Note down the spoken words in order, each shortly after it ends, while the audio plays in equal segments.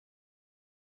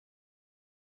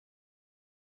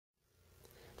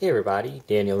Hey everybody,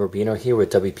 Daniel Rubino here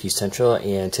with WP Central,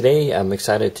 and today I'm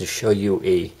excited to show you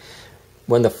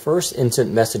one of the first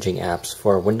instant messaging apps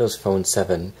for Windows Phone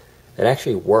 7 that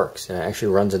actually works and it actually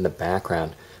runs in the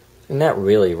background. And not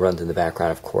really runs in the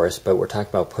background, of course, but we're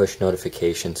talking about push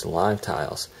notifications and live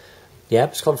tiles. The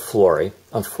app is called Flory.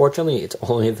 Unfortunately, it's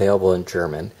only available in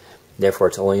German, therefore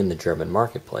it's only in the German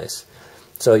marketplace.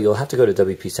 So you'll have to go to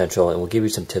WP Central and we'll give you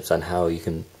some tips on how you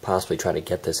can possibly try to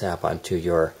get this app onto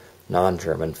your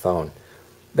non-German phone.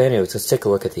 But anyways, let's take a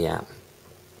look at the app,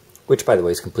 which by the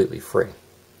way is completely free.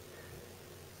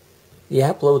 The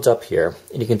app loads up here,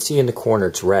 and you can see in the corner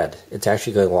it's red. It's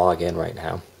actually going to log in right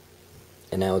now,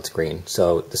 and now it's green,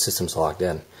 so the system's logged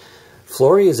in.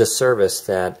 Flory is a service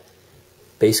that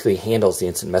basically handles the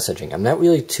instant messaging. I'm not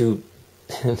really too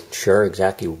sure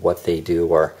exactly what they do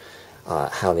or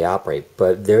how they operate,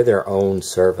 but they're their own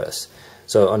service.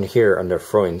 So on here, under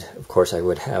Freund, of course, I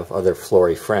would have other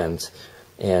Flory friends,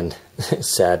 and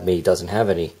sad me doesn't have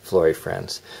any Flory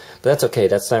friends. But that's okay,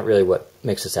 that's not really what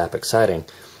makes this app exciting.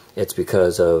 It's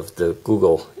because of the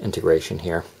Google integration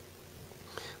here,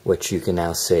 which you can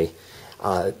now see.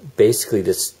 Basically,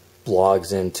 this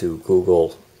logs into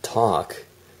Gtalk,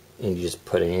 and you just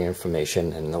put in your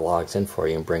information, and it logs in for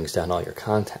you and brings down all your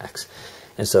contacts.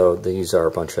 And so these are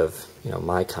a bunch of,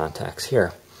 my contacts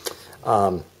here.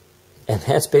 And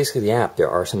that's basically the app. There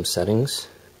are some settings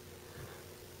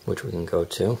which we can go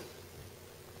to.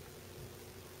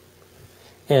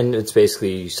 And it's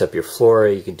basically, you set up your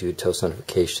Flory, you can do toast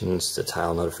notifications, the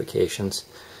tile notifications,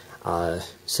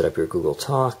 set up your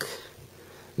Gtalk,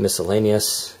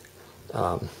 miscellaneous.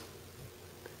 I'm not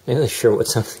really sure what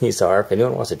some of these are. If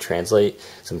anyone wants to translate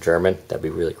some German, that'd be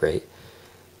really great.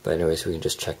 But anyways, we can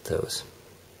just check those.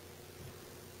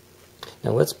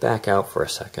 Now let's back out for a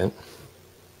second.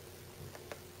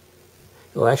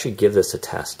 We'll actually give this a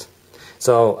test.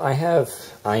 So I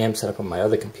am set up on my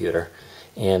other computer,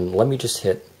 and let me just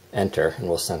hit enter and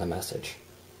we'll send a message.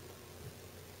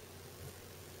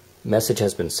 Message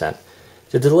has been sent.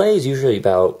 The delay is usually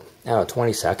about,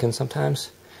 20 seconds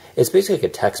sometimes. It's basically like a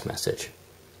text message.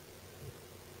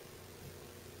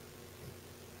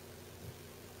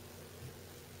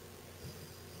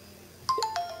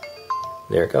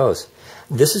 There it goes.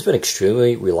 This has been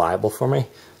extremely reliable for me.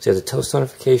 So you have the toast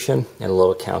notification and a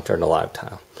little counter and a live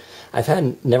tile.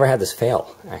 I've never had this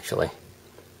fail, actually.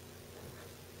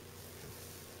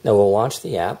 Now we'll launch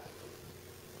the app.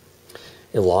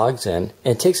 It logs in,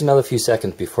 and it takes another few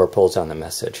seconds before it pulls down the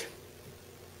message.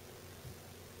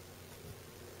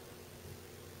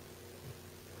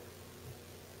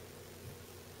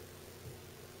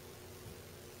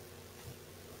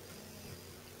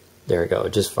 There we go.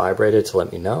 It just vibrated to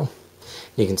let me know.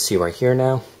 You can see right here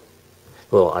now,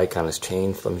 the little icon has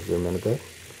changed. Let me zoom in a bit.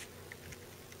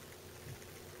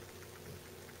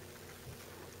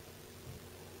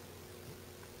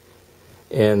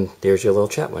 And there's your little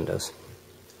chat windows.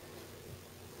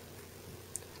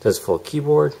 It does full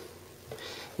keyboard,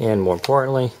 and more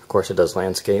importantly, of course, it does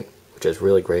landscape, which is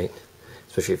really great,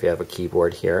 especially if you have a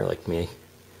keyboard here like me.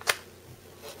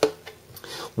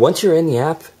 Once you're in the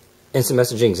app, instant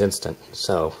messaging is instant.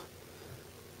 So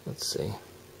let's see.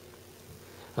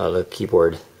 The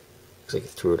keyboard looks like it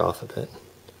threw it off a bit.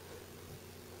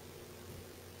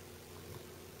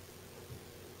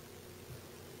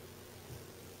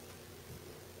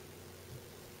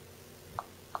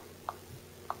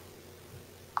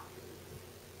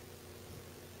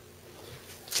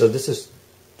 So this is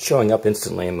showing up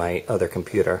instantly in my other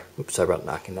computer. Oops, sorry about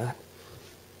knocking that.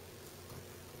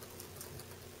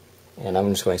 And I'm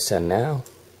just going to send now.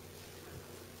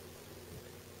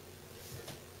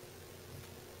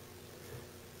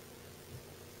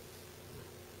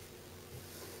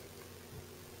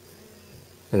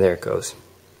 And there it goes.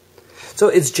 So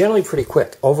it's generally pretty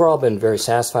quick. Overall, I've been very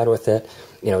satisfied with it.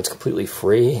 It's completely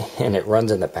free, and it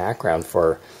runs in the background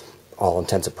for all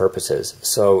intents and purposes.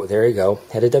 So there you go.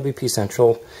 Head to WP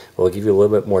Central. We'll give you a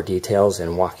little bit more details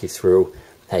and walk you through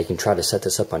how you can try to set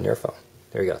this up on your phone.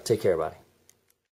 There you go. Take care, everybody.